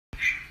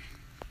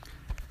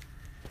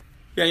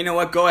Yeah, you know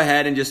what? Go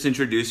ahead and just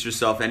introduce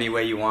yourself any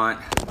way you want.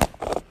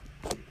 I'm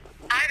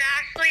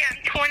Ashley. I'm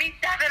 27.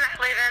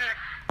 I live in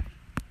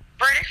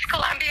British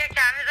Columbia,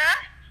 Canada.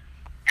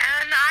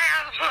 And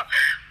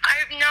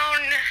I've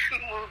known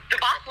the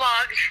Boss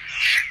Vlogs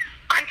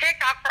on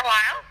TikTok for a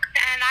while.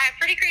 And I have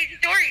pretty crazy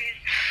stories.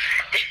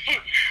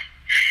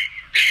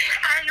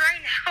 And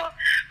right now,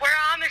 we're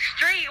on the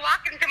street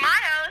walking to my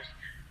house.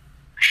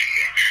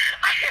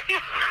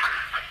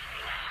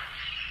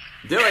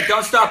 Do it.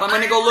 Don't stop. I'm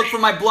going to go look for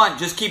my blunt.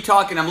 Just keep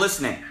talking. I'm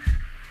listening.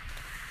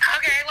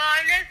 Okay, well,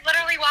 I'm just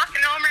literally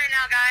walking home right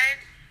now, guys.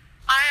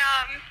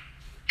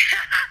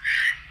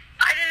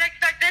 I didn't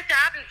expect this to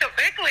happen so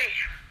quickly.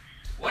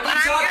 What are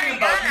you talking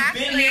about?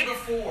 You've been here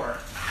before.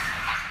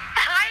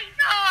 I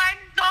know. I'm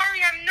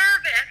sorry. I'm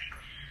nervous.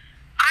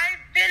 I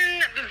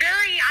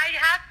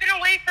have been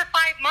away for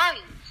 5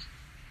 months.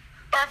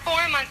 Or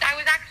 4 months. I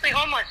was actually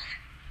homeless.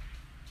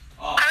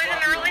 Oh, I was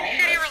in a really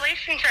shitty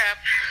relationship.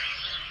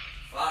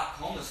 Fuck,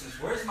 homelessness.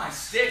 Where's my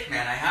stick,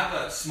 man? I have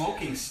a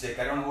smoking stick.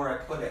 I don't know where I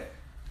put it.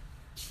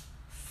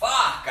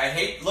 Fuck, I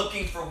hate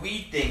looking for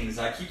weed things.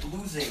 I keep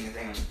losing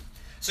things.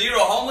 So you're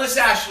a homeless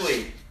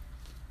Ashley?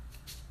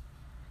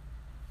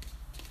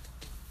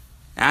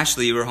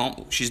 Ashley, you were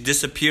home. She's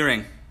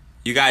disappearing.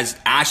 You guys,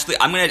 Ashley,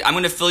 I'm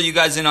gonna fill you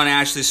guys in on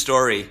Ashley's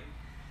story.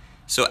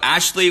 So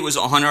Ashley was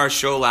on our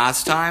show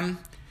last time,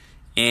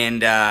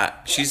 and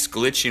she's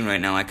glitching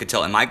right now. I could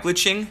tell. Am I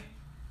glitching?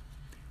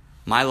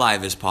 My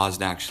live is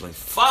paused, actually.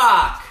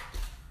 Fuck!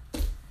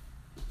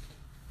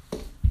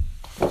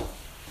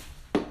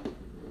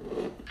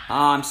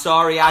 I'm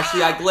sorry,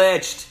 Ashley. I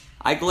glitched.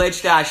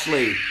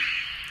 Ashley.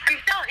 I'm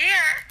still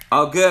here.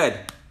 Oh, good.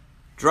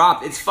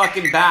 Drop. It's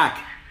fucking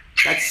back.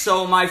 That's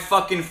so my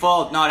fucking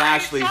fault, not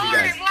Ashley's, you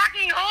guys. I'm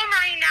walking home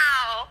right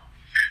now.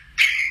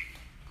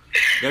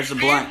 There's a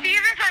Do blunt. you see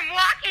this? I'm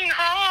walking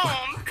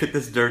home. Look at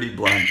this dirty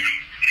blunt. And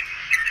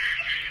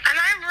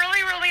I'm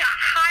really, really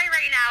high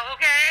right now,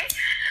 okay?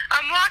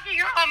 I'm walking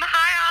home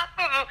high off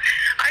of,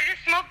 I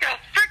just smoked a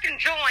freaking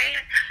joint.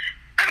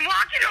 I'm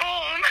walking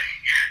home,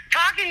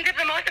 talking to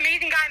the most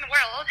amazing guy in the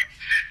world.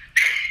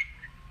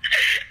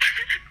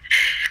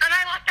 And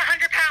I lost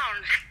 100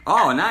 pounds.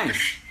 Oh,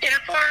 nice. In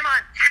 4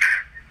 months.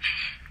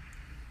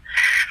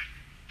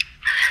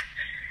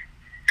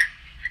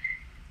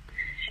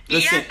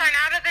 Listen, Yes, I'm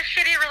out of this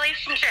shitty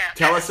relationship.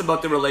 tell us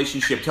about the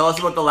relationship. Tell us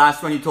about the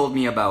last one you told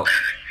me about.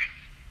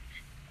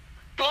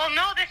 Well,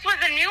 no, this was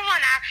a new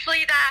one,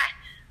 actually, that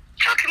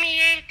took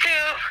me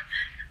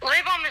to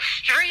live on the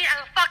street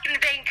of fucking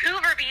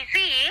Vancouver,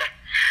 BC.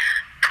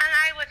 And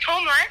I was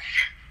homeless,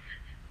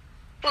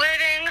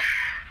 living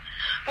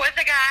with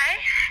a guy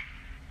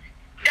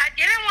that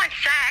didn't want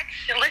sex.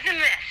 Listen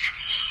to this.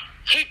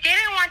 He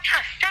didn't want to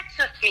have sex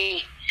with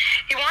me.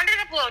 He wanted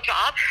a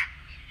blowjob.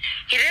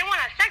 He didn't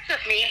want to have sex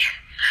with me.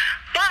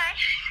 But,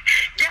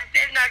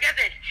 get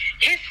this.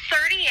 He's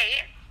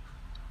 38.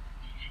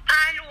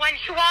 And when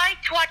he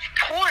likes to watch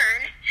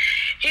porn,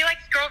 he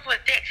likes girls with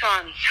dicks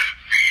on.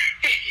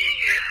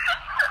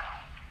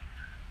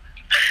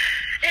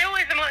 It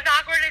was the most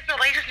awkwardest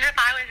relationship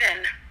I was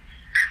in.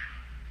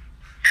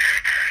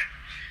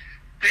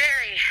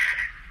 Very,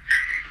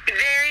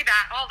 very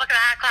bad. Oh, look at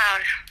that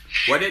cloud.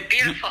 What did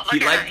Beautiful. he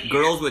Look at liked? that.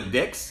 Girls with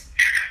dicks?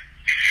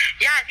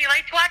 Yes, he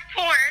liked to watch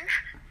porn.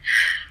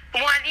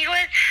 When he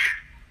was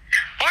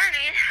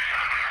horny,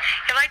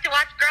 he liked to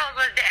watch girls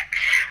with dicks.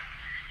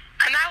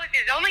 And that was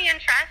his only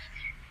interest.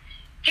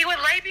 He would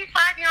lay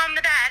beside me on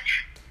the bed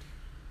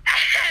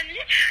and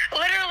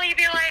literally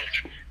be like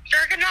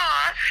jerking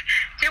off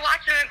to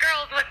watching the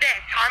girls with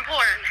dicks on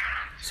porn.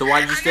 So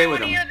why did you And stay then with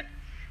when him?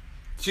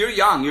 So you're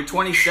young. You're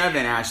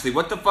 27, Ashley.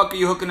 What the fuck are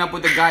you hooking up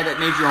with the guy that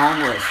made you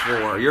homeless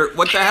for?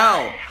 What the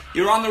hell?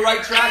 You're on the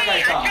right track,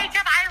 I thought.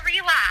 Jacob, I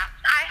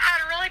relapsed. I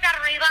had a really bad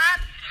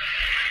relapse.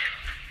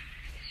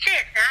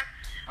 Shit, man.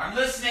 I'm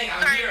listening.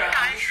 I'm Sorry, here. I'm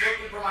guys. just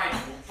looking for my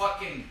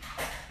fucking...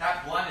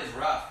 That blunt is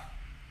rough.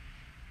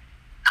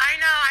 I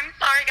know, I'm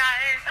sorry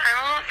guys, I'm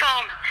almost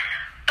home.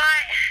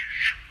 But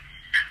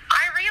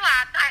I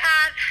relapsed.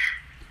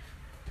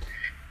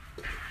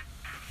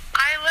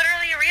 I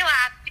literally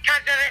relapsed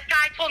because of this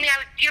guy told me I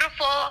was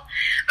beautiful,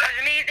 I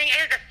was amazing.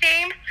 It was the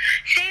same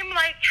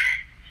like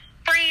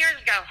 3 years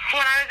ago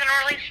when I was in a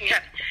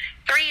relationship.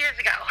 3 years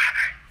ago.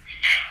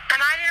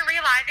 And I didn't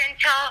realize it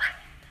until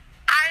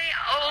I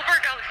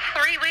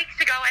overdosed 3 weeks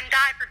ago and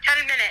died for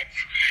 10 minutes.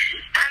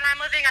 And I'm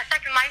living a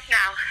second life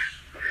now.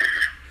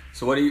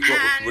 So were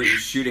you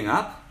shooting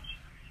up?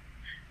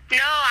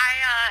 No,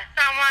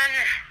 someone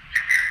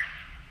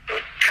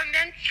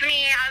convinced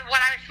me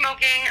what I was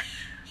smoking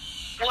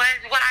was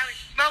what I was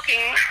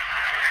smoking,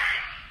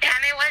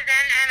 and it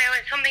wasn't, and it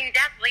was something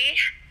deadly,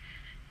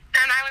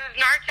 and I was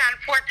Narcan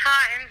 4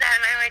 times, and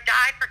I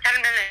died for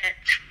 10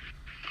 minutes.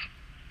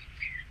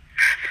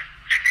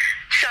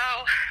 So,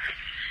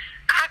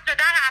 after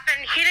that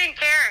happened, he didn't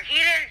care. He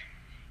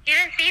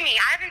didn't see me.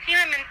 I haven't seen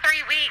him in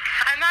 3 weeks.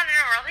 I'm not in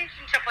a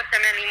relationship with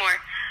him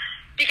anymore.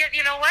 Because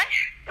you know what?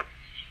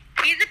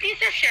 He's a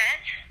piece of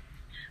shit.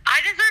 I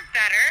deserve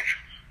better.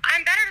 I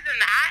than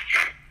that,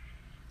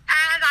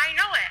 and I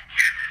know it.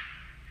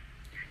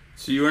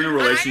 So you were in a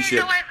But I relationship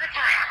didn't know at the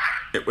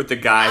time. with the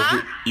guy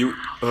Huh? who you...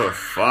 Oh,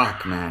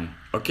 fuck, man.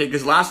 Okay,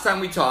 because last time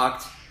we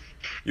talked,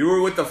 you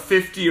were with a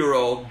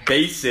 50-year-old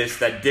bassist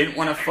that didn't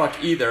want to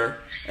fuck either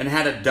and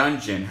had a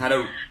dungeon, had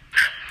a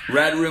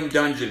Red Room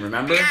dungeon,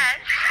 remember? Yes.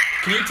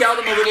 Can you tell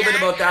them a little bit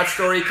about that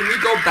story? Can we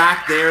go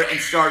back there and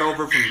start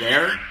over from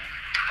there?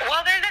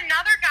 Well, there's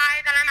another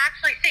guy that I'm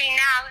actually seeing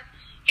now.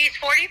 He's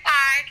 45.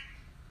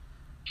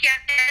 Yes.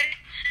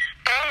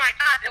 Oh my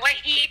God, the way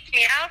he eats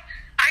me out,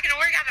 I can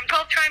orgasm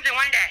 12 times in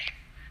one day.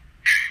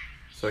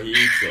 So he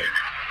eats it.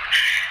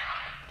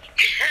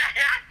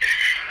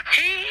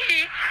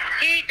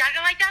 he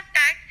doesn't like that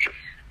sex,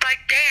 but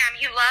damn,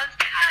 he loves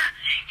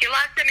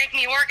to make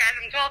me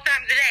orgasm 12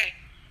 times a day.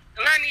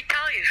 And let me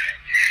tell you,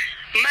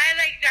 my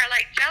legs are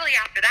like jelly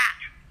after that.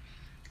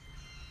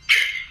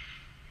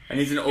 And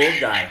he's an old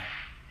guy.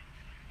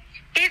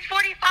 He's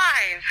 45.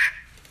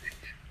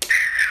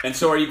 And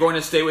so are you going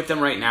to stay with him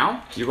right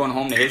now? You're going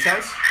home to his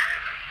house?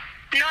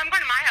 No, I'm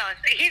going to my house.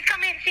 He's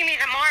coming to see me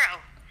tomorrow.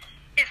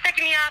 He's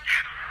picking me up.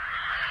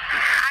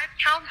 I have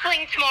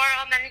counseling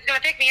tomorrow, and then he's going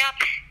to pick me up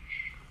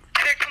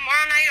either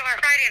tomorrow night or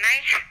Friday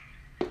night.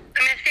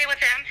 I'm going to stay with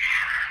him.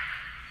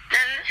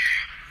 Then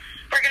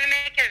we're going to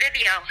make a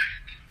video.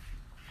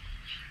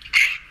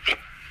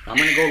 I'm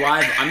going to go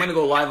live. I'm going to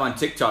go live on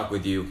TikTok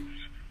with you.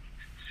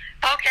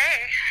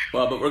 Okay.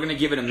 Well, but we're going to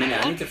give it a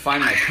minute. I need to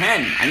find my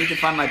pen.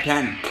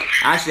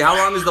 Ashley, how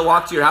long is the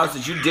walk to your house?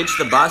 Did you ditch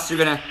the bus? You're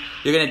going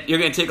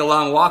to take a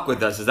long walk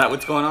with us. Is that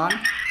what's going on? No,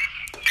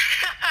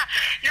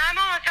 I'm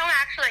almost home,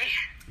 actually.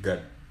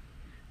 Good.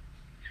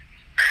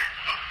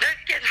 There's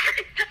kids.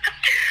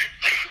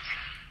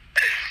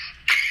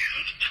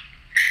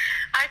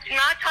 I do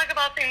not talk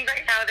about things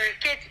right now. There's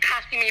kids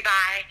passing me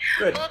by.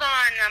 Good. Hold on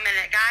a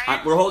minute,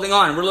 guys. We're holding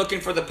on. We're looking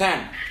for the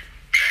pen.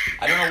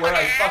 I don't know where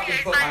I Okay, fucking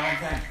okay, put my fine. own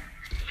pen.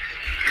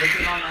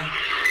 Looking on my...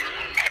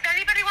 If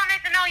anybody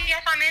wanted to know,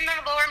 yes, I'm in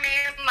the Lower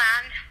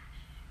Mainland,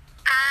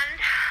 and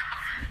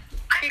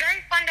I'm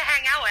very fun to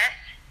hang out with.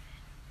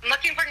 I'm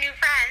looking for new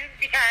friends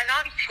because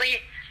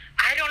obviously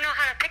I don't know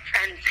how to pick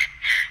friends.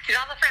 Because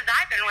all the friends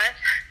I've been with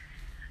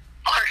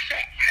are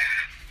shit.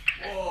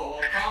 Whoa,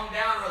 calm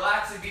down,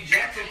 relax, and be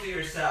gentle to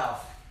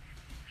yourself.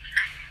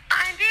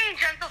 I'm being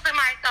gentle to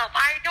myself.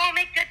 I don't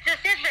make good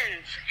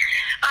decisions.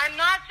 I'm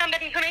not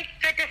somebody who makes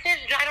good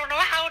decisions. I don't know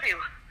how to.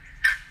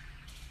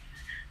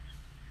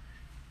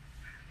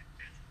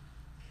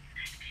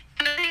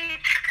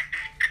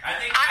 I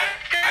think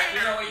you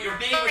know what you're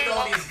being with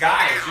all these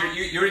guys.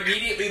 You're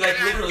immediately like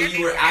literally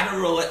you were out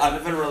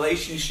of a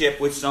relationship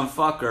with some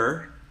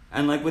fucker,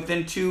 and like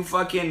within 2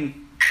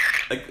 fucking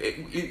like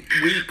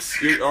weeks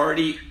you're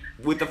already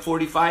with a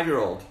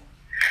 45-year-old.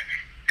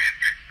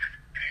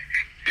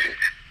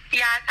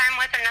 Yes, I'm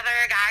with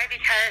another guy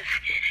because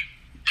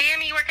he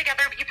and me were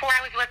together before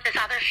I was with this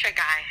other shit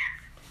guy.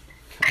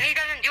 And he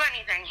doesn't do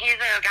anything. He's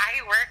a guy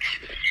who works.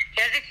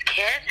 He has his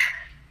kid.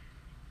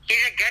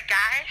 He's a good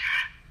guy.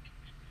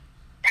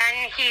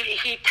 And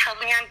he tells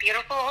me I'm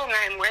beautiful and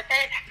I'm worth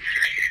it.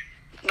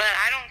 But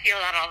I don't feel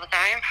that all the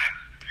time.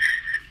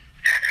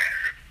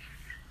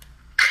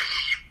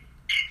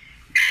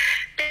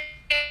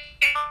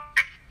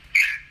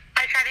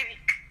 I try to be...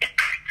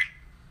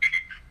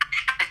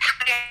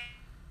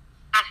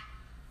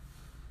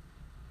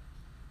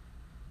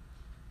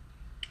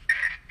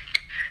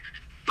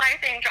 My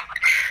thing dropped.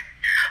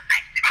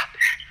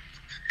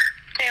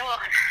 Okay, hold on.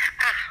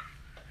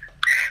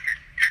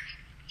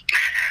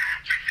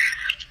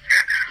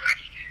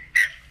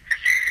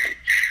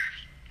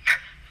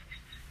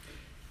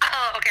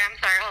 Oh, okay, I'm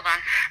sorry. Hold on.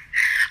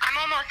 I'm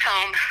almost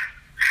home.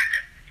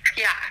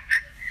 Yeah.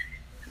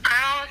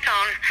 I'm almost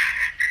home.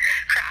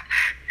 Crap.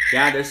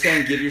 Yeah, they're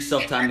saying give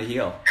yourself time to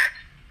heal.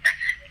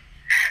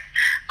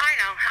 I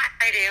know.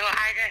 I do.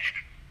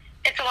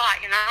 It's a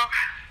lot, you know?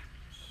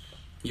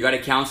 You got a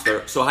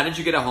counselor. So how did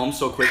you get at home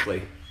so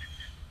quickly?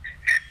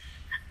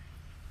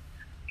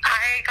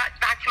 I got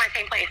back to my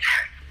same place.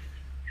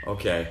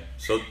 Okay,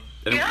 so...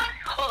 Yeah?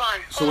 Hold on.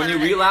 So when you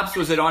relapsed,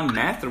 was it on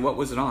meth or what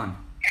was it on?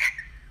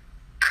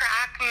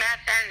 Crack,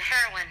 meth, and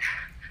heroin.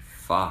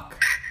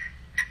 Fuck.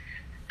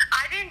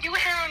 I didn't do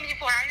heroin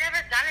before. I never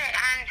done it.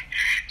 And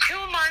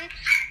 2 months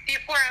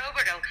before I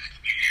overdosed,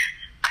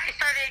 I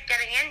started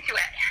getting into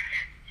it.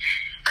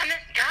 And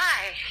this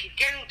guy, he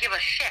didn't give a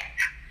shit.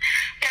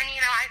 And,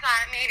 you know, I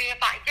thought maybe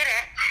if I did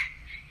it,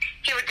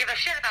 he would give a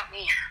shit about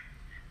me.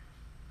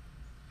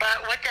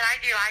 But what did I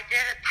do? I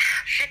did a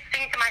shit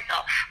thing to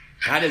myself.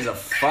 That is a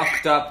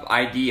fucked up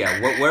idea.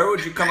 Where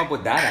would you come up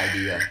with that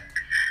idea?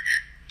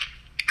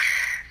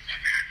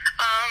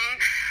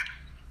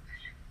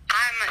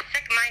 I'm a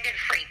sick-minded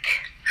freak.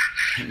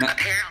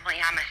 Apparently,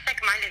 I'm a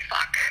sick-minded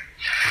fuck.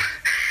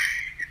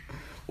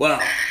 Well,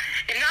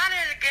 And not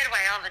in a good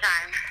way all the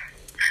time.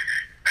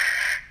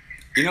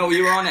 you know,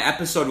 you were on an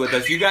episode with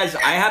us. You guys,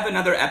 I have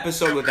another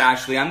episode with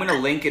Ashley. I'm going to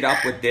link it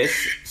up with this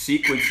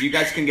sequence. You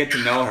guys can get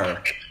to know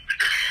her.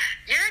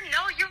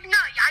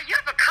 You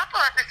have a couple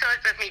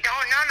episodes with me. No.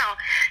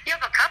 You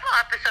have a couple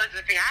episodes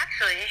with me,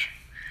 actually.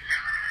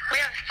 We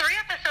have 3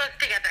 episodes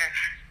together.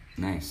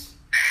 Nice.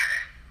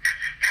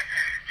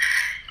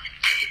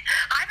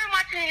 I've been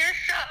watching your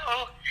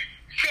show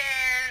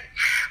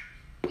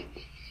since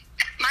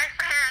my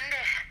friend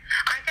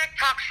on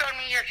TikTok showed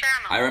me your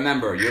channel. I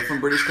remember. You're from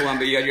British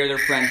Columbia. You had your other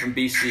friend from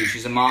BC.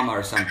 She's a mama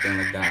or something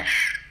like that.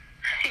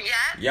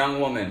 Yes? Young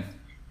woman.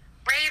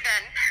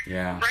 Raven.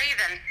 Yeah.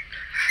 Raven.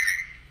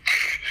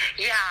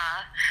 Yeah.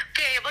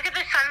 Okay, look at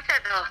the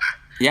sunset, though.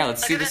 Yeah,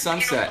 let's Look see at the this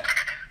sunset.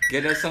 beautiful-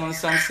 Get us on the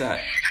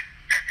sunset.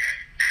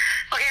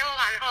 Okay,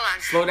 hold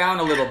on. Slow down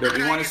a little bit.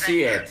 We want to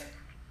see it.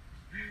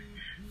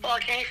 Well,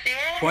 can you see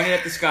it? Point it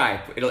at the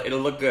sky. It'll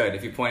look good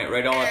if you point it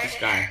right all at the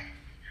sky.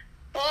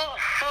 Well,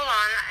 hold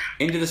on.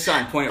 Into the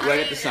sun. Point it right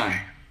at the sun.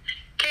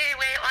 Okay,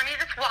 wait, let me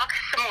just walk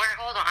somewhere.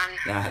 Hold on.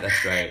 Yeah,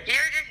 that's right.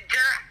 You're just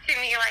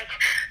directing me, like,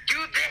 do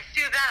this,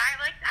 do that. I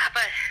like that,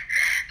 but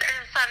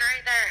there's the sun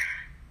right there.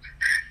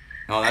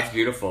 Oh, that's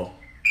beautiful.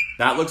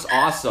 That looks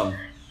awesome.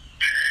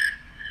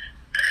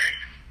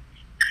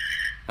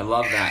 I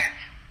love that.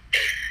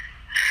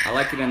 I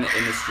like it in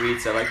the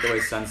streets. I like the way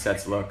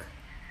sunsets look.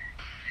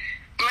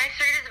 My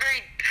street is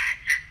very,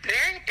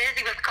 very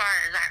busy with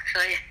cars,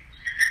 actually.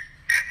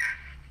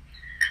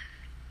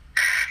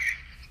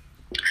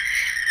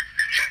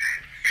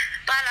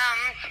 But,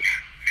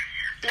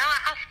 no,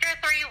 after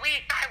 3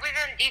 weeks, I was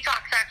in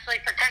detox, actually,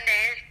 for 10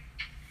 days.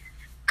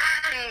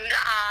 And,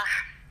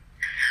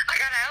 I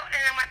got out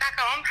and then went back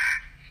home.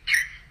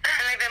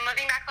 And I've been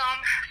living back home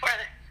for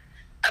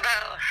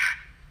about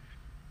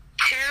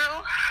 2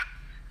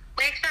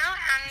 weeks now.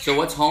 And So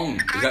what's home?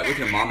 Is that with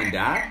your mom and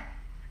dad?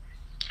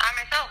 on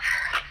myself.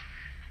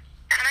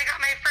 And I got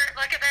my first,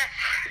 look at this.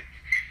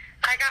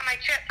 I got my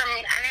chip from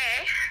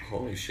NA.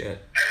 Holy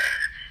shit.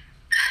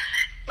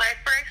 My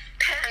first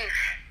pin.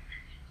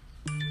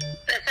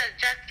 This is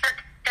just for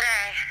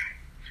today.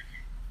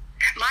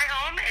 My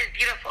home is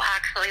beautiful,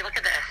 actually. Look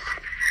at this.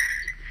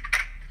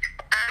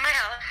 At my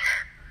house.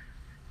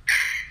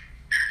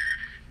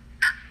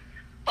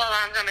 Hold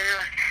on, somebody.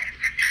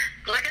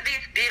 Look at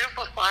these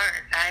beautiful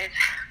flowers, guys.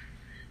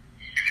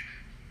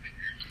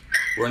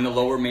 We're in the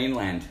Lower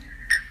Mainland.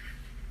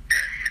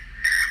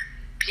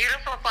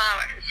 Beautiful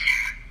flowers.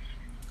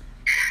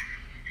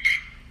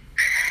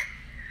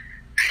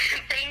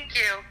 Thank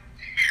you.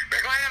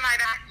 We're going to my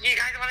back. You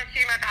guys want to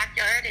see my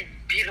backyard? It's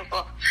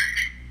beautiful.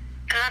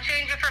 And I'll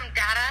change it from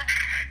data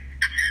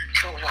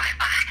to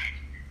Wi-Fi.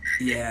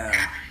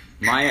 Yeah.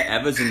 Maya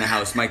Eva's in the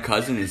house. My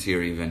cousin is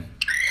here even.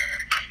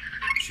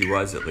 She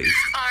was at least.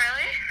 Oh,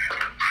 really?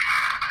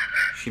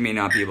 She may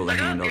not be able to Look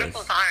at handle those this.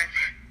 beautiful flowers.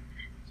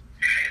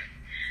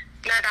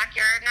 My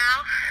backyard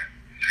now.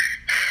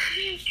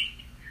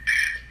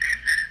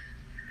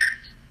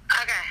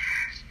 Okay.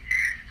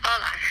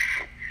 Hold on.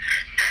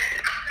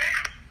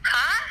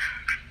 Huh?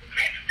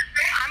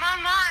 I'm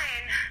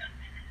online.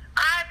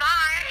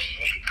 Bye.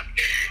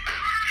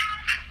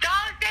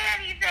 Don't say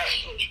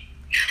anything.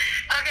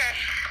 Okay.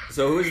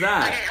 So who's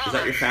that? Okay, hold Is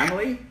that on. your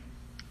family?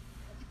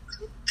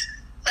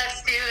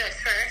 Let's do this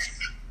first.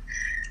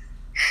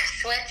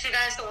 Switch you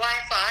guys to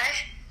Wi-Fi.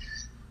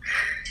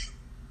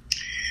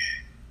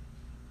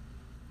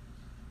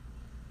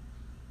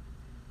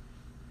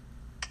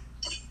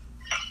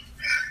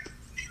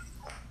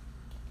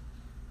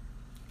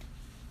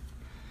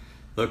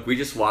 Look, we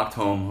just walked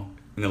home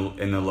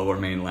in the Lower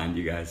Mainland,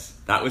 you guys.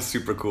 That was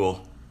super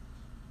cool.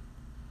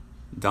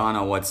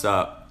 Donna, what's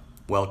up?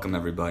 Welcome,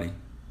 everybody.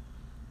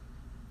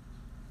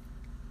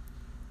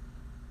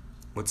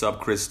 What's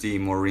up, Christy,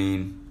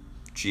 Maureen,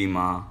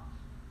 Gma,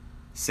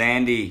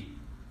 Sandy,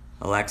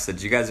 Alexa?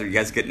 You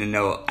guys getting to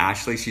know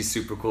Ashley? She's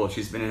super cool.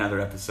 She's been in other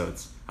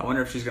episodes. I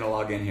wonder if she's gonna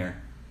log in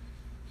here.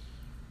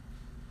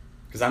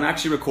 Because I'm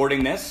actually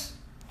recording this.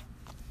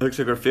 It looks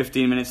like we're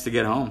 15 minutes to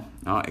get home.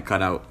 Oh, it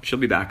cut out. She'll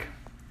be back.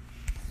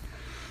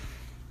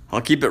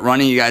 I'll keep it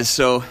running, you guys.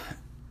 So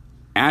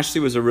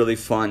Ashley was a really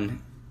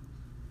fun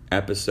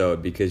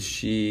episode because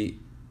she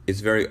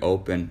is very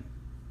open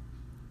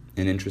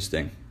and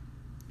interesting.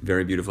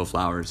 Very beautiful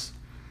flowers.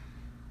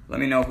 Let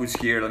me know who's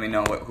here. Let me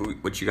know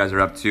what you guys are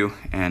up to.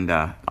 And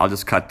I'll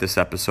just cut this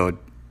episode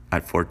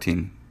at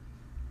 14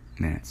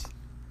 minutes.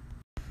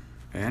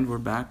 And we're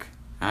back.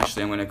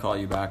 Ashley, I'm going to call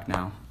you back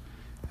now.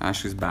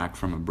 Ashley's back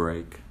from a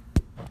break.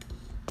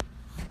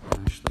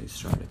 Ashley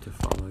started to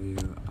follow you.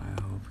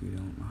 I hope you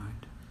don't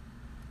mind.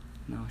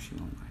 No, she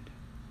won't mind.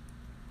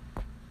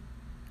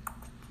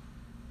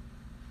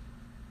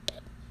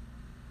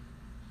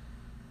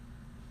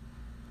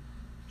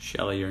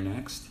 Shelly, you're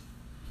next.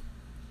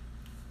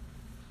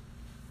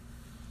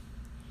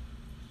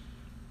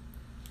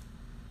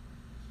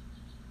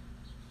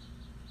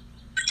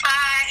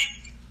 Hi.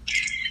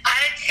 I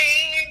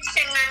changed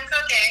and I'm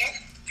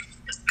cooking.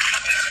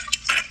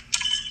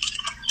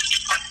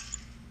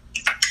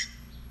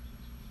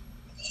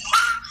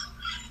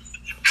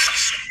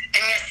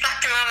 And you're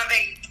sucking on a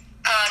big,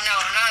 no,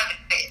 not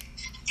a big,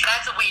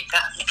 that's a weed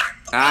pen.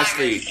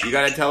 Ashley, you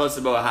gotta tell us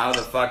about how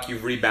the fuck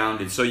you've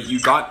rebounded. So you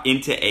got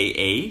into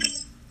AA?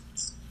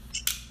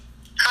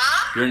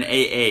 Huh? You're in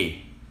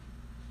AA.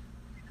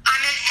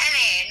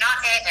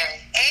 AA.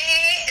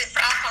 AA is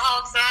for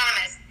Alcoholics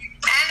Anonymous.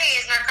 NA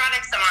is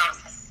Narcotics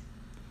Anonymous.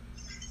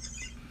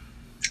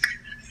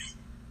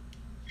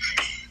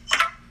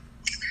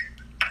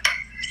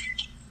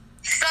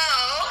 So,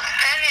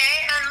 NA,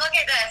 and look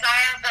at this. I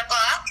have the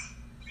book,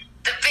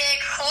 the big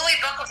holy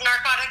book of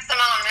Narcotics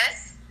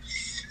Anonymous.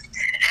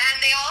 And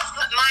they all,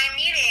 my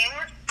meeting,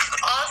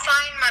 all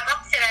signed my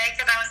book today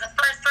because I was the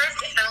first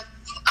person.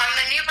 I'm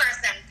the new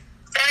person.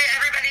 So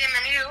everybody in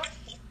the new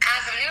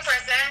as a new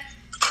person.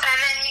 And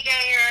then you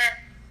get your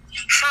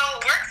how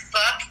it works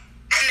book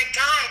and the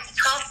guide to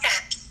 12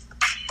 steps.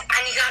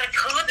 And you got to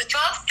go with the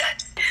 12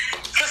 steps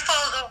to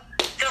follow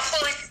the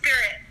Holy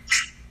Spirit.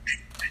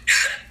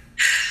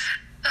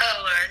 Oh,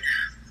 Lord.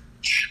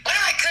 What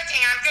am I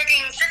cooking? I'm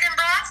cooking chicken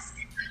breast.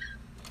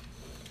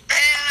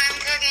 And I'm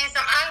cooking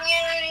some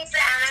onions.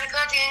 And I'm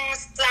cooking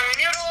some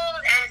noodles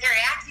and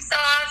teriyaki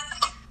sauce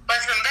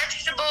with some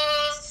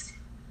vegetables.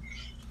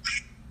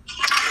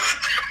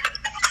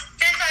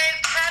 Since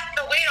I've cut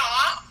the weight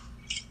off,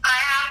 I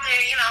have to,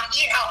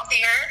 eat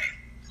healthier.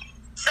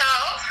 So,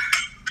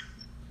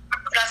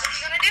 that's what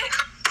you're going to do.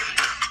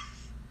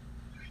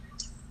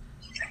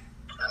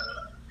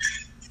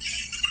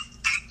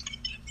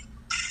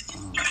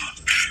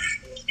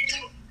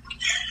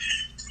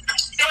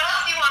 What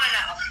else do you want to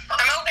know?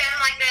 I'm open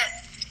like this.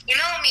 You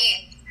know me.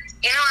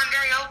 I'm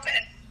very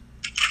open.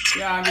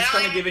 Yeah, I'm just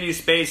kind of giving you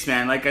space,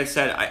 man. Like I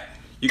said,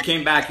 you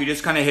came back, you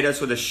just kind of hit us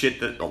with a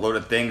load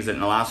of things that in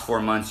the last 4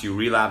 months you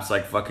relapsed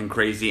like fucking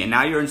crazy, and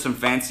now you're in some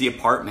fancy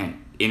apartment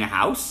in a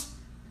house?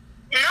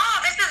 No,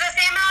 this is the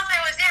same house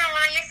I was in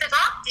when I used to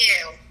talk to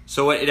you.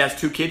 So it has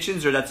 2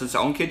 kitchens, or that's its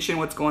own kitchen?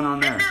 What's going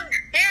on there?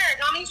 Here,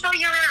 let me show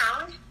you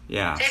around.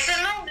 Yeah. This is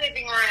my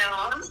living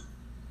room.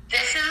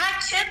 This is my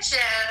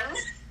kitchen.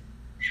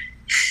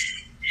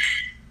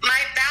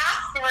 My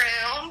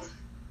bathroom.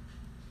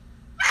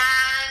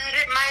 And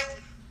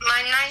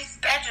my nice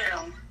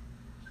bedroom.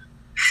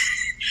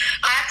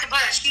 I have to put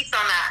a sheets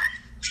on that.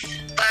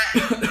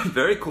 But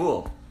very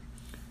cool.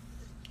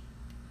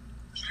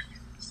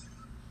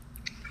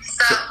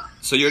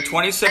 So you're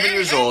 27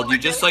 years old.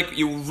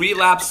 You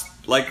relapsed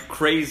like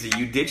crazy.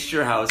 You ditched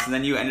your house, and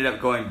then you ended up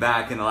going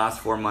back in the last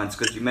 4 months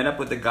because you met up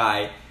with a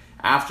guy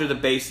after the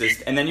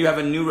bassist, and then you have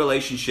a new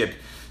relationship.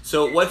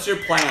 So what's your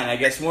plan? I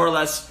guess more or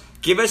less,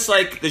 give us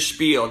like the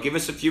spiel. Give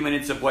us a few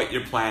minutes of what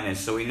your plan is,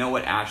 so we know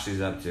what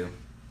Ashley's up to.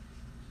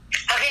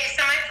 Okay,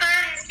 so my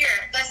plan is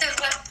here. This is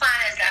what the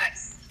plan is,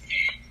 guys.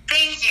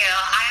 Thank you.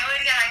 I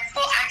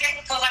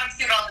get told I'm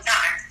cute all the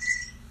time.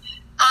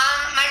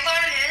 My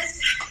plan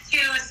is to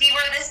see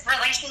where this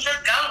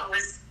relationship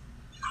goes.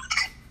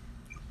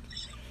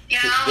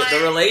 The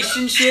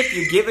relationship?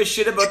 You give a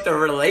shit about the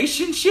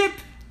relationship?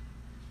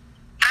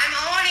 I'm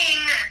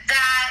owning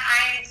that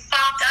I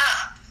fucked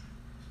up.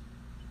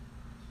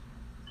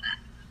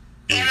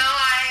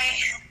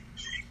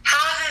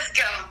 How does this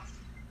go?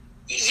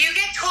 You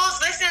get told,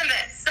 listen to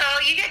this. So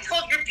you get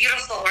told you're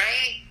beautiful,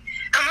 right?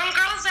 And when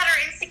girls that are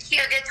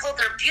insecure get told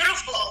they're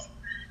beautiful,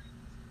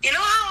 you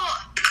know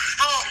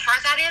how hard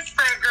that is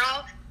for a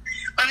girl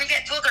when they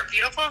get told they're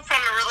beautiful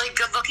from a really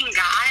good-looking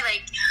guy?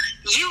 Like,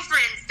 you,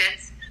 for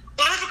instance,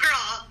 what if a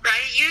girl,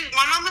 right, you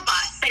went on the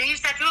bus and you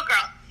said to a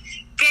girl,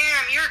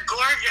 damn, you're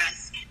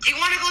gorgeous. Do you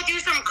want to go do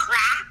some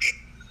crack?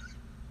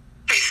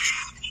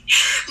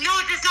 No,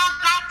 just not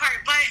that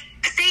part, but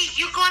say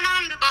you going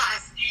on the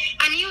bus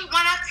and you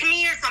went up to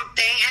me or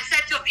something and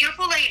said to a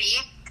beautiful lady,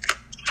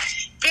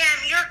 damn,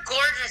 you're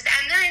gorgeous,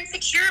 and they're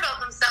insecure about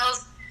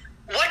themselves,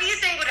 what do you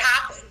think would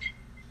happen?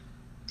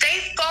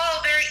 They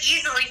fall very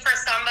easily for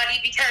somebody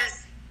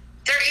because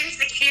they're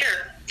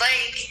insecure,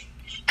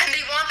 and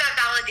they want that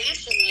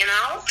validation,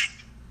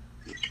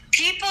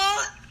 People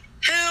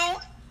who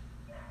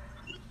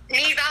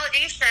need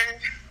validation,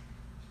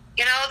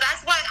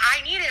 that's what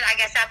I needed, I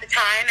guess, at the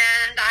time,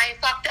 and I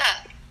fucked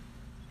up.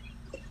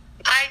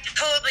 I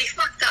totally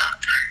fucked up.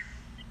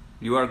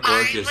 You are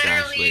gorgeous,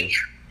 Ashley.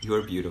 You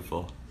are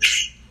beautiful.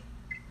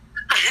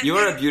 You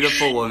are a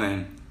beautiful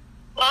woman.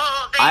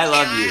 Well, I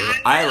love you.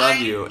 I love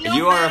you.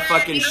 You are a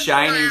fucking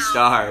shining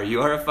star.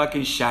 You are a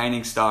fucking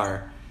shining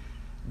star.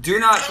 Do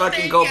not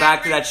fucking go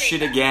back to that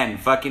shit again.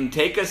 Fucking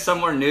take us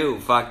somewhere new.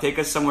 Take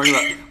us somewhere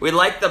new. We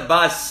like the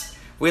bus.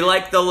 We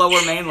like the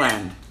lower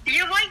mainland.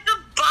 You like the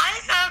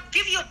bus? I'll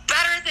give you a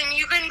better thing.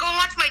 You can go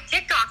watch my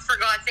TikToks, for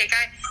God's sake.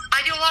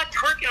 I do a lot of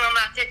twerking on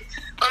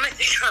my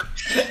TikTok.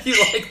 You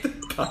like the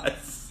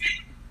bus?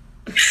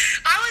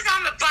 I was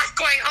on the bus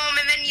going home,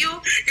 and then you're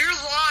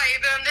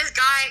live, and this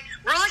guy,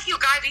 really cute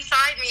guy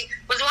beside me,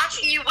 was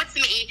watching you with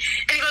me,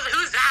 and he goes,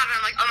 who's that? And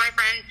I'm like, oh, my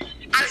friend.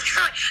 I was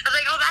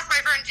like, oh, that's my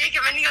friend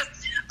Jacob, and he goes,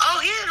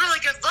 oh, he's really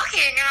good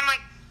looking, and I'm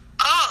like,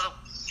 oh,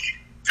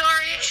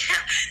 sorry.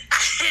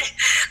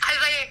 I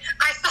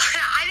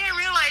didn't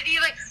realize,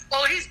 he's like,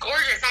 oh, he's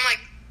gorgeous. I'm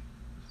like,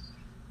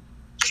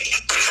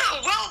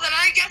 well, then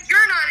I guess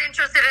you're not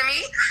interested in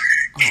me.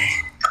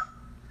 Oh.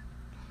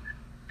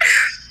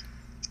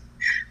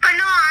 But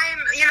no,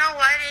 you know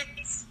what,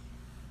 it's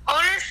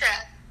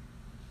ownership.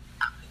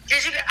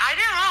 I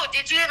don't know,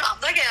 did you,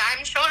 look at it,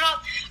 I'm showing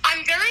off,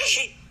 I'm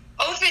very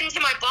open to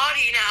my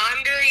body now.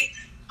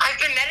 I've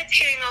been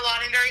meditating a lot.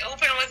 I'm very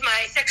open with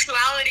my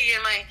sexuality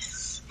and my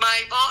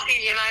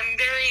body, and I'm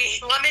very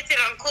limited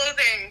on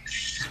clothing.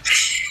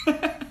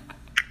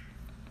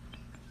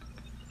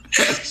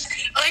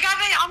 Like,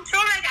 I'm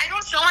showing, like, I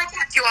don't show my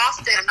tattoo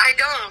often. I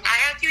don't. I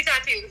have 2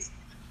 tattoos.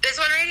 This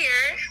one right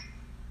here,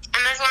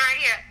 and this one right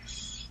here.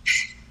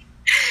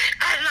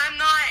 And I'm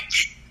not.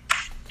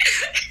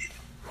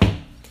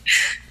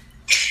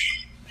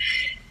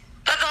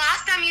 But the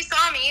last time you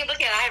saw me,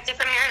 look at, I have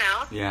different hair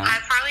now. Yeah. I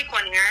have Harley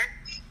Quinn hair.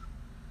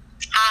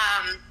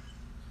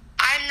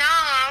 I'm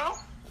now.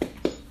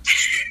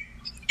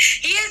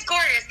 He is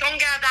gorgeous. Don't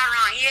get that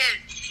wrong. He is.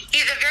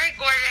 He's a very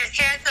gorgeous,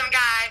 handsome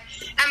guy.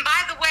 And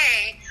by the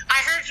way,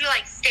 I heard you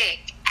like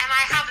steak, and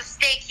I have a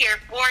steak here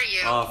for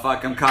you. Oh,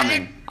 fuck, I'm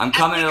coming. I'm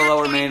coming to the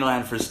Lower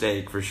Mainland for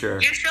steak, for sure.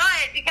 You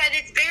should, because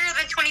it's bigger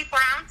than 24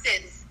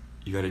 ounces.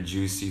 You got a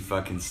juicy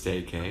fucking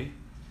steak, eh?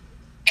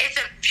 It's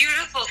a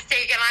beautiful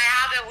steak, and I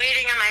have it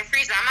waiting in my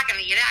freezer. I'm not going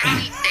to eat it. I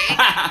don't eat steak.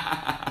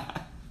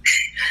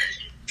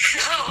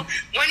 So,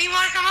 when you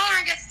want to come over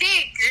and get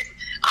steak,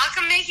 I'll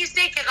come make you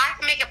steak, because I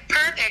can make it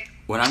perfect.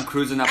 When I'm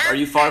cruising up, are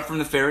you far from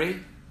the ferry?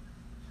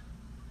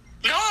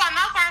 No, I'm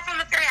not far from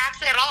the ferry,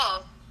 actually, at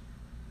all.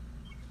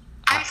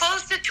 I'm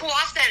close to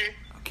Tsawwassen.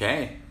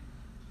 Okay.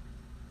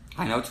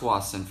 I know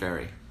Tsawwassen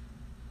Ferry.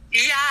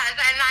 Yeah,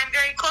 and I'm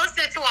very close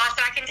to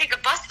Tsawwassen. I can take a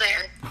bus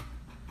there.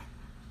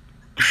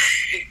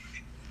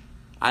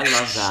 I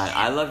love that.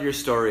 I love your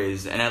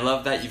stories, and I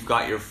love that you've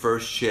got your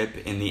first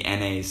ship in the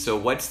NA. So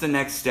what's the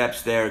next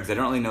steps there? Because I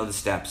don't really know the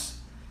steps.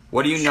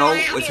 What do you know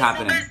what's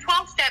happening? So there's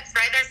 12 steps,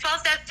 right? There's 12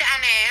 steps to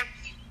NA.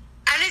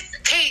 And it's,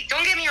 hey,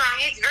 don't get me wrong,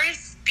 it's very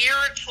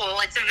spiritual.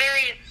 It's a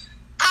very,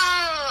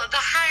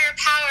 the higher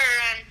power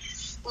and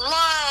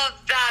love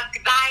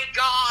thy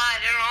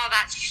God and all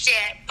that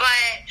shit.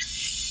 But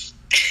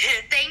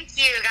thank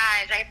you,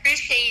 guys. I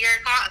appreciate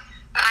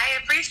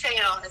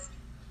all this.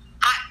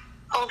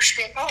 Oh,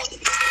 shit. Oh.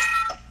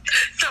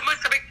 Someone's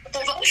coming.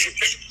 Hold on.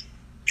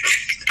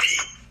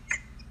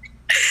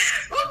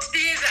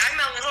 Oopsies. I'm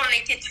a little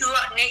naked, too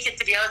naked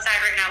to be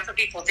outside right now, so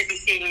people didn't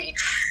see me.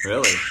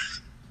 Really?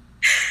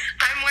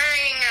 I'm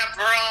wearing a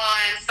bra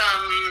and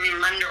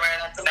some underwear.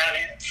 That's about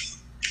it.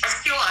 I'm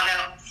still on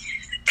out.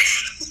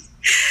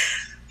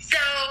 So,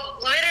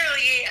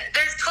 literally,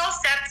 there's 12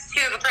 steps to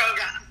the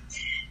program,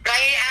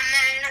 right? And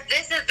then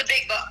this is the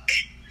big book.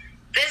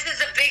 This is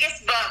the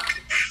biggest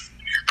book.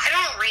 I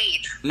don't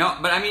read. No,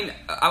 but I mean,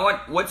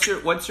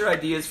 what's your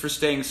ideas for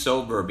staying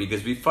sober?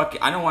 Because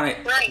I don't want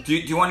to. Right. Do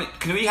you want to?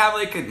 Can we have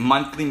like a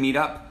monthly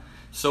meetup?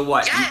 So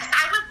what? Yes,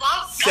 I would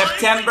love.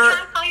 September. Honestly,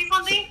 can I tell you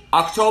something?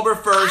 October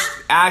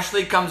 1st,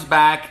 Ashley comes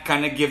back,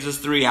 kind of gives us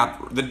the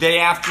recap. The day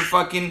after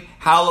fucking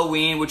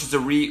Halloween, which is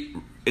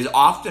is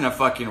often a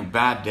fucking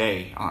bad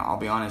day. I'll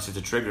be honest, it's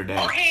a trigger day.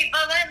 Okay,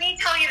 but let me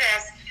tell you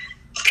this.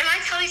 Can I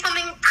tell you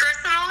something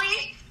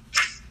personally?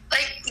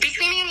 Like,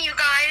 between me and you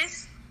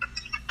guys,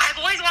 I've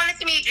always wanted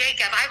to meet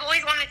Jacob. I've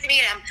always wanted to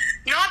meet him.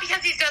 Not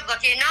because he's good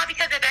looking, not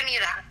because of any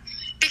of that.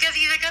 Because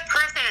he's a good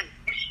person.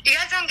 You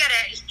guys don't get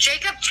it.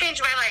 Jacob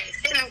changed my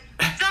life in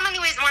so many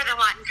ways, more than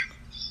one.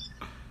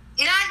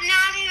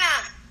 Not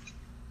enough.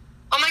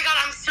 Oh my God,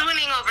 I'm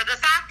swooning over. The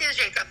fact is,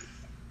 Jacob,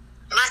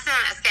 listen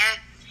to this,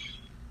 okay?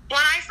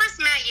 When I first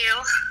met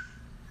you,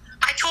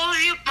 I told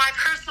you my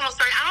personal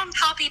story. I don't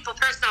tell people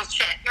personal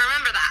shit. You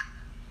remember that?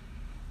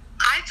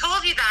 I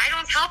told you that. I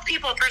don't tell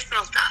people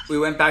personal stuff. We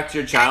went back to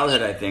your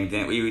childhood, I think,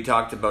 didn't we? We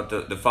talked about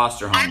the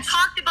foster I homes.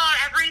 talked about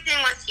everything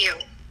with you.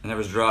 And there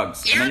was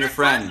drugs. You're and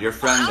then your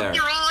friend there.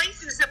 Your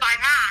relationship I've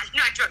had.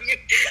 Not joking.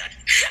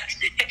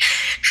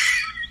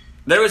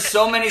 There was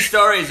so many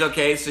stories,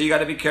 okay? So you got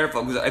to be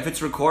careful. Because if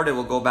it's recorded,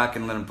 we'll go back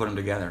and let them put them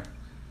together.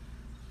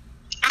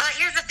 But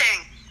here's the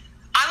thing.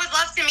 I would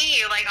love to meet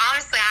you. Like,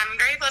 honestly, I'm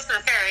very close to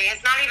the ferry.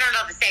 It's not even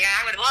about the steak.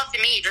 I would love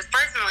to meet you, just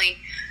personally.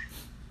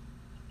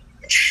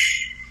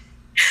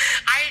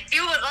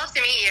 would love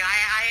to meet you.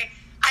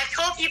 I've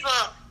told people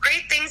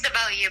great things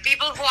about you.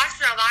 People who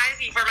watched your lives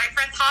before. My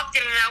friends hopped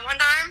in that one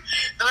time.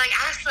 They're like,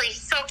 Ashley,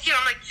 he's so cute.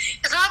 I'm like,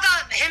 it's not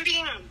about him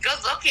being good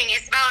looking.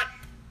 It's about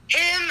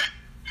him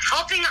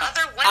helping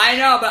other women. I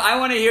know, but I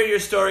want to hear your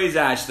stories,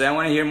 Ashley. I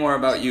want to hear more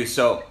about you.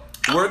 So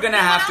we're gonna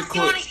have to. What else do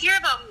you want to hear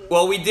about me?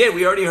 Well, we did.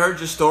 We already heard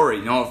your story.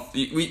 You know,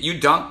 you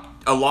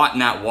dumped a lot in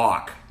that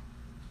walk.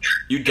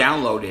 You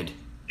downloaded.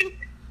 Oh,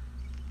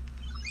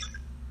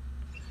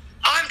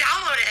 I'm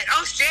downloaded.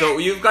 Oh, shit. So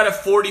you've got a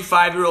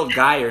 45-year-old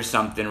guy or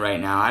something right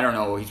now. I don't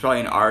know. He's probably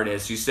an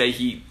artist. You say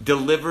he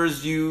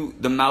delivers you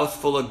the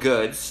mouthful of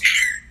goods,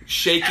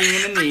 shaking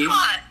in the knees.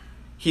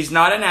 He's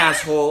not an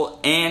asshole,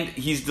 and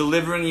he's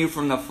delivering you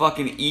from the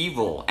fucking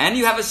evil. And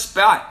you have a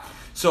spot.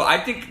 So I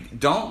think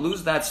don't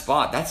lose that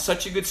spot. That's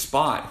such a good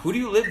spot. Who do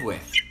you live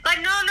with? But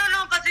no.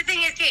 But the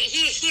thing is, okay,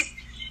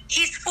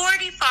 he's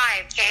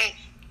 45, okay?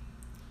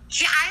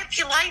 I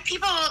like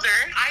people older.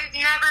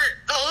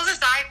 The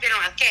oldest I've been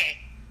with, okay?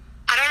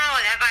 I don't know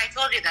if I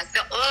told you this.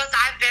 The oldest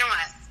I've been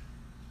with,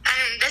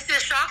 and this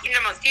is shocking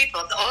to most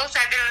people, the oldest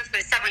I've been with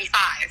was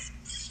 75.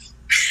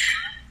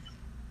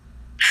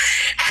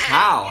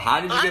 How? How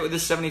did you get with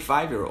this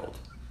 75-year-old?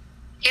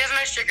 He was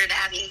my sugar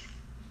daddy.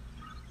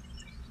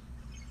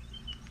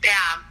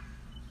 Yeah.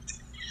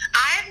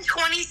 I'm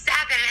 27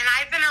 and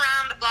I've been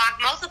around the block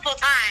multiple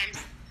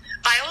times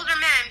by older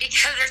men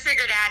because they're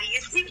sugar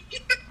daddies.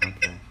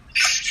 Okay.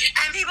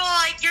 And people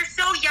are like, you're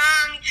so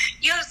young,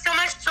 you have so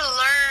much to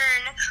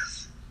learn.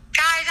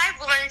 Guys,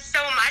 I've learned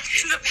so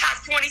much in the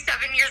past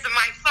 27 years of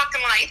my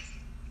fucking life.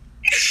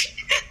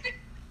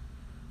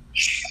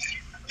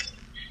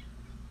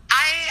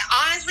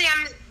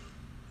 I'm...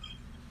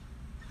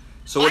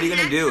 So what are you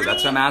going to do?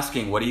 That's what I'm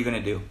asking. What are you going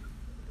to do?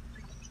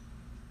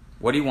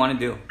 What do you want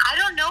to do? I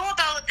don't know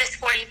about this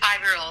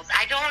 45-year-old.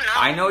 I don't know.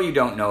 I know you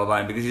don't know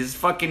about him because he's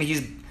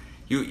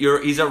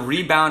a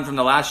rebound from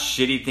the last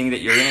shitty thing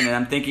that you're in, and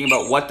I'm thinking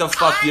about what the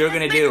fuck you're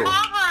going to do.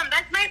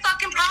 That's my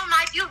fucking problem.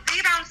 I feel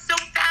rebound so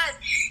fast.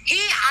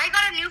 I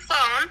got a new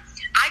phone.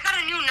 I got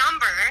a new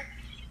number.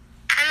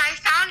 And I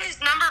found his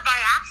number by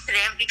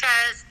accident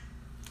because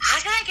how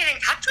did I get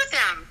in touch with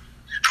him?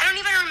 I don't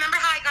even remember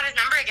how I got his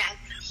number again.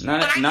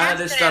 None of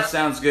this stuff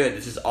sounds good.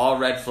 This is all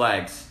red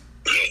flags.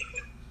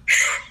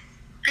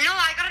 No,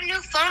 I got a new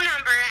phone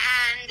number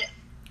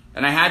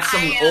and I had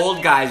some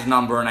old guy's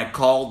number and I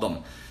called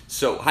them.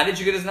 So how did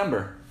you get his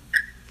number?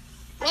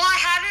 Well, I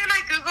had it in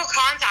my Google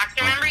contacts.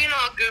 Remember, you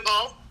know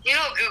Google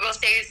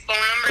saves phone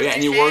numbers. Oh, yeah,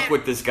 and you worked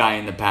with this guy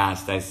in the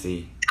past, I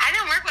see. I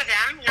didn't work with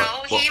him. No,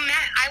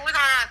 I was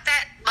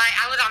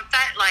on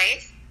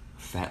FetLife.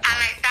 FetLife. And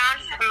I found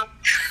him.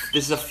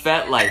 This is a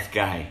FetLife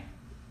guy.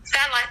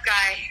 FetLife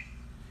guy.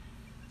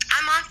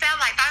 I'm on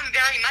FetLife. I'm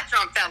very much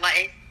on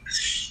FetLife.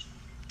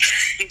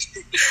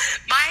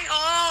 My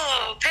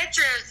whole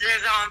pictures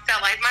is on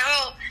FetLife. My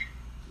whole...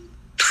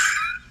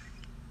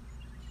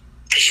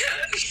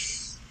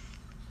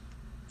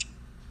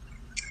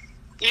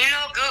 You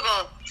know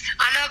Google.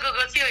 I know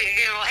Google too. You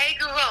Google, hey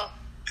Google,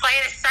 play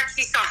this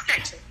sexy song.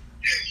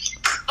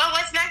 But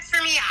what's next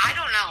for me? I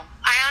don't know.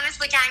 I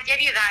honestly can't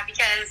give you that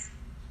because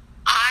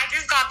I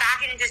just got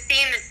back into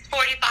seeing this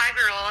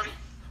 45-year-old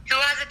who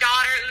has a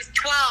daughter who's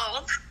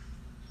 12.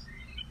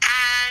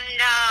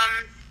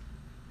 And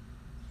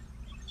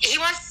he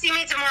wants to see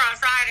me tomorrow on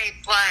Friday,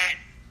 but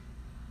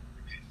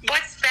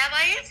what's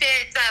FetLife?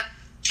 It's a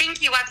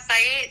kinky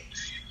website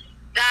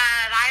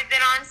that I've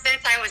been on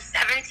since I was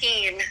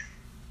 17.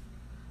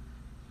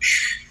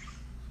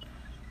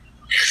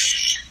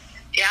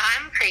 Yeah,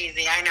 I'm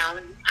crazy, I know.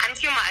 I'm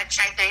too much,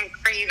 I think,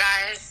 for you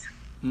guys.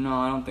 No,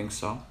 I don't think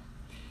so.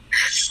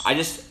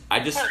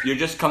 You're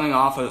just coming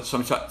off of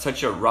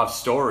such a rough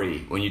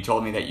story when you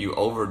told me that you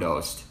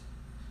overdosed.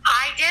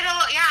 I did,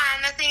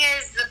 and the thing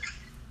is,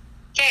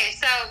 okay,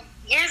 so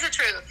here's the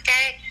truth,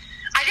 okay?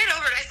 I did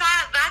overdose.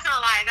 That's not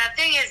a lie. The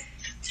thing is,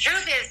 the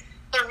truth is,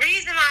 the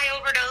reason I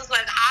overdosed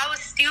was I was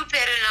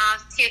stupid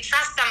enough to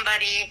trust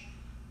somebody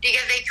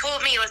because they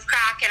told me it was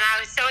crack and I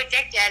was so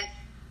addicted.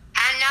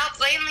 And now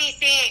blatantly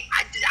seeing,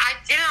 I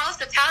didn't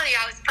also tell you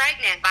I was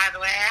pregnant, by the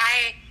way.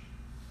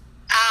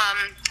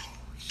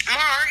 More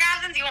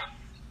orgasms?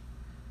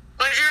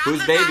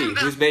 Whose baby?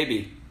 Whose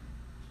baby?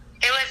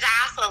 It was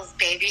Assel's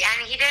baby,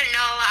 and he didn't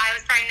know I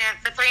was pregnant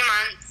for 3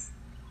 months.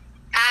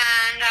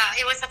 And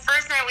it was the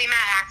first night we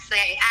met,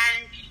 actually,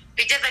 and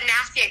we did the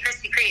nasty at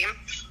Krispy Kreme.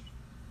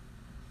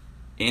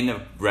 In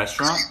the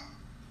restaurant?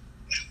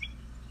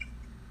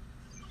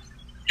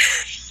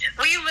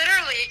 We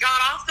literally got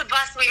off the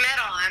bus we met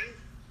on,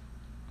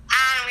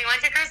 and we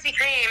went to Krispy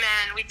Kreme,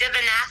 and we did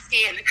the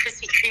nasty in the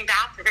Krispy Kreme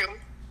bathroom.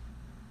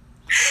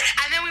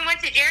 And then we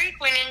went to Dairy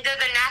Queen and did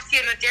the nasty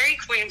in the Dairy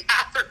Queen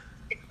bathroom.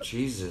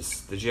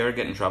 Jesus. Did you ever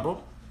get in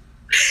trouble?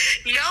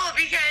 No,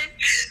 because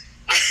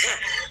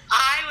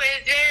I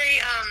was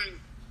very,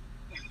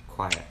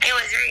 quiet. It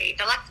was very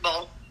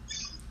delectable.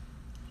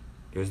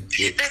 The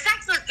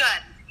sex was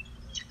good.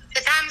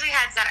 The times we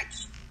had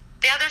sex.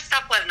 The other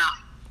stuff was not.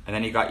 And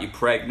then he got you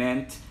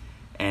pregnant,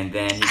 and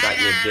then he got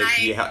you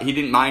addicted. He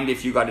didn't mind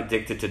if you got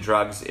addicted to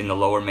drugs in the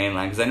lower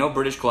mainland, because I know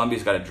British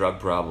Columbia's got a drug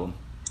problem.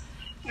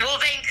 Well,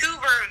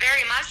 Vancouver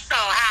very much so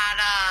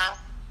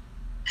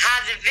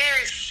has a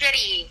very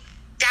shitty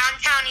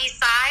downtown east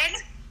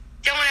side.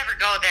 Don't ever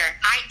go there.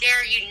 I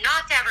dare you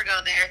not to ever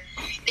go there.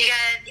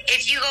 Because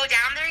if you go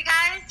down there,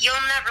 guys, you'll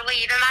never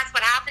leave. And that's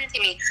what happened to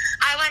me.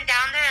 I went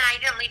down there and I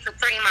didn't leave for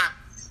 3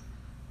 months.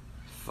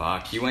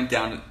 Fuck. You went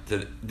down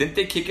to... Didn't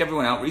they kick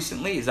everyone out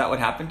recently? Is that what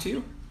happened to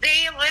you?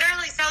 They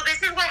literally... So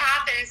this is what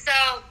happened.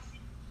 So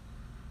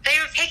they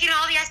were taking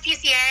all the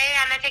SPCA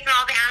and they're taking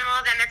all the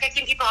animals and they're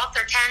kicking people off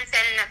their tents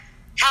and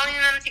telling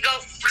them to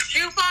go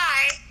shoot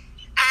fly.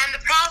 And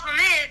the problem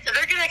is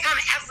they're going to come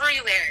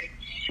everywhere.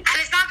 And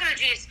it's not going to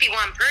just be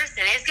one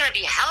person. It's going to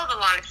be a hell of a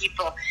lot of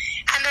people.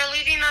 And they're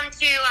leading them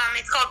to,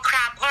 it's called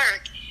Crab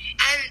Park.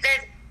 And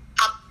there's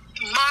a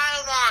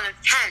mile long of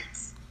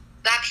tents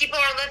that people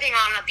are living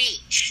on a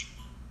beach.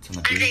 It's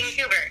on the in beach?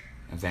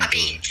 Vancouver. A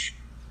beach.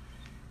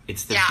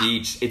 It's the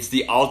beach. It's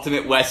the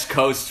ultimate West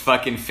Coast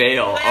fucking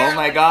fail. Oh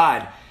my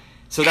God.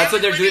 So that's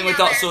what they're doing with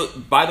all... So,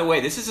 by the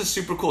way, this is a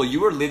super cool... You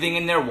were living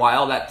in there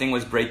while that thing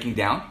was breaking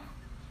down?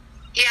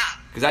 Yeah.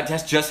 Because that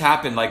test just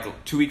happened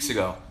like 2 weeks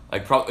ago.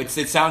 Like,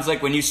 it sounds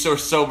like when you start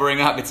sobering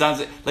up, it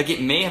sounds like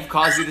it may have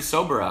caused you to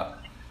sober up.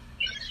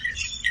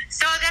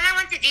 So then I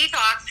went to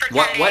detox for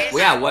 10 days.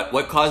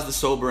 What caused the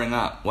sobering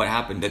up? What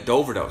happened? The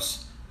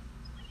overdose?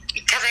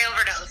 Because I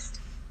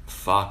overdosed.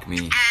 Fuck me.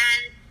 And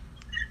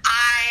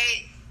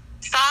I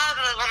saw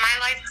my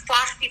life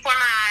flash before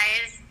my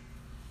eyes.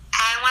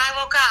 And when I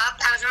woke up,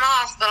 I was in the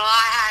hospital.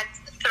 I had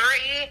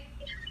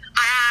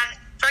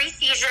three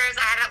seizures.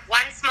 I had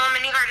one small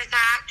mini heart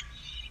attack.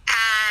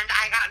 And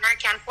I got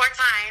Narcan 4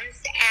 times.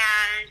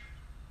 And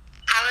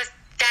I was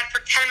dead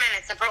for 10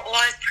 minutes. I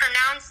was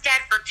pronounced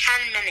dead for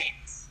 10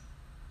 minutes.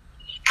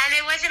 And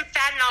it wasn't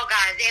fentanyl,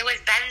 guys. It was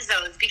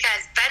benzos.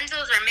 Because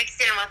benzos are mixed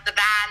in with the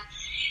bad.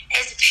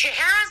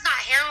 Heroin's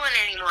not heroin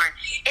anymore.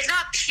 It's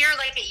not pure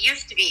like it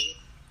used to be.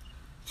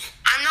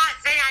 I'm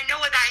not saying I know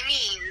what that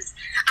means.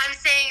 I'm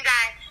saying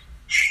that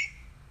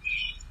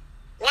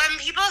when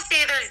people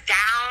say there's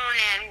down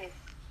and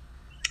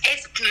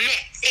it's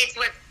mixed, it's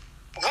with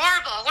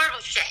horrible, horrible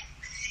shit.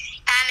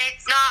 And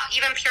it's not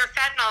even pure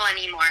fentanyl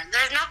anymore.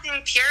 There's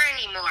nothing pure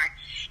anymore.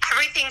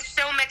 Everything's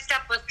so mixed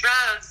up with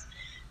drugs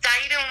that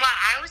even what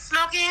I was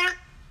smoking,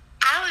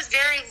 I was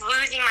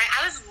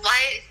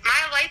my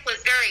life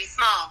was very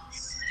small.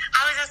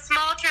 I was a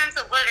small chance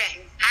of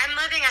living. I'm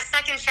living a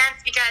second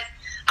chance because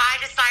I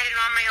decided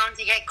on my own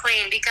to get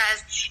clean.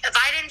 Because if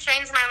I didn't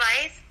change my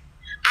life,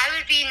 I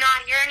would be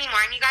not here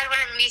anymore, and you guys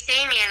wouldn't be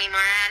seeing me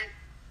anymore. And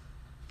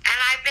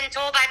I've been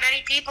told by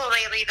many people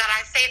lately that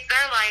I've saved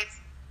their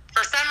life.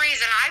 For some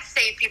reason, I've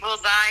saved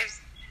people's lives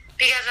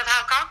because of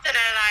how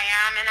confident I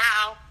am and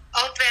how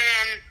open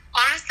and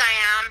honest I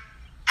am.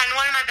 And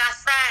one of my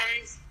best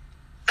friends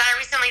that I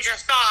recently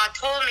just saw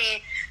told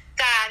me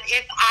that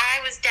if I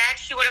was dead,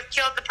 she would have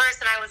killed the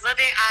person I was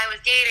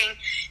dating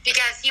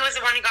because he was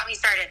the one who got me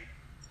started.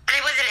 And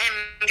it wasn't him,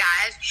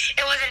 guys.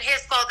 It wasn't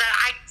his fault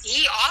that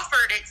he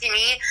offered it to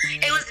me.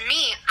 It was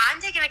me. I'm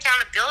taking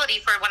accountability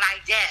for what I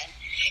did.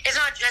 It's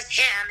not just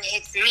him,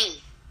 it's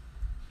me.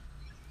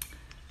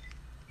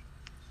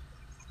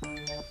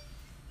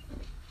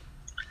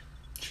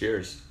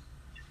 Cheers.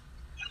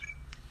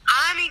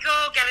 Let me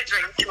go get a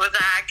drink with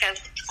that,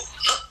 because...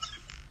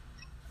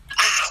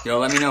 Yo,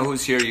 let me know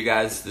who's here, you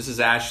guys. This is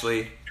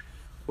Ashley.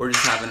 We're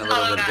just having a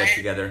little bit of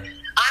get-together.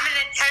 I'm an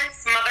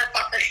intense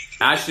motherfucker.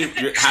 Ashley,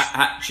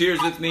 cheers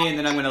with me, and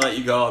then I'm going to let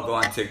you go. I'll go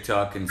on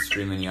TikTok and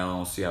scream and yell, and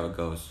we'll see how it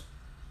goes.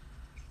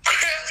 I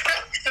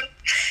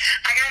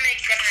gotta make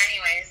dinner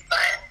anyways,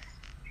 but...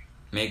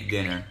 Make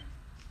dinner. And,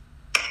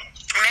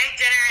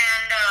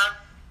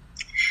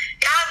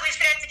 we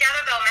should get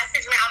together, though.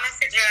 Message me. I'll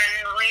message you,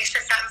 and we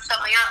should set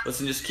something up.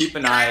 Listen, just keep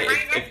an eye.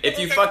 If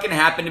you fucking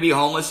happen to be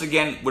homeless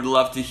again, would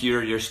love to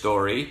hear your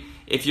story.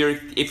 If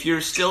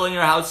you're still in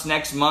your house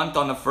next month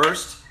on the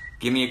 1st,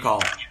 give me a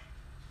call. I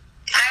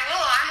will.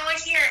 I'm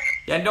always here.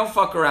 Yeah, and don't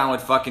fuck around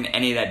with fucking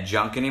any of that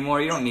junk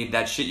anymore. You don't need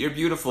that shit. You're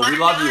beautiful. We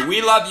love you.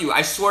 We love you.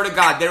 I swear to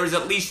God, there is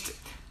at least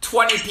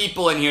 20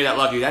 people in here that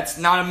love you. That's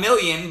not a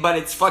million, but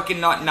it's fucking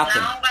not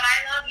nothing. No, but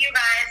I love you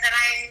guys, and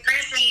I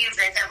appreciate you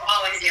guys. I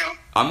always do.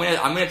 I'm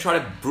gonna try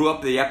to brew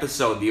up the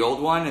episode, the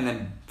old one,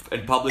 and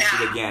publish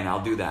it again.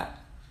 I'll do that.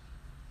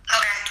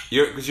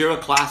 Okay. Because you're a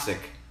classic.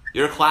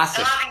 You're a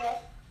classic. I love you.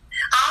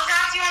 I'll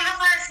talk to you on the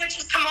 1st, which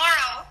is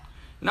tomorrow.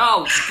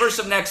 No, 1st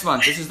of next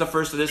month. This is the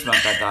 1st of this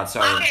month, I thought.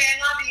 Sorry. Okay, I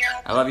love you.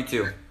 I love you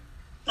too.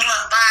 Bye.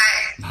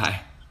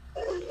 Bye.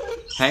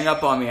 Hang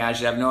up on me,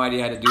 Ashley. I have no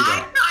idea how to do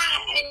that.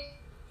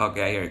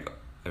 Okay, here we go.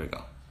 There we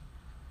go.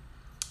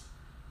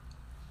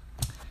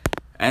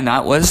 And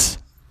that was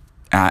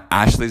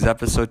Ashley's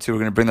episode 2. We're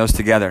going to bring those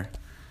together.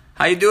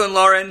 How you doing,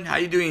 Lauren? How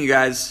you doing, you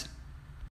guys?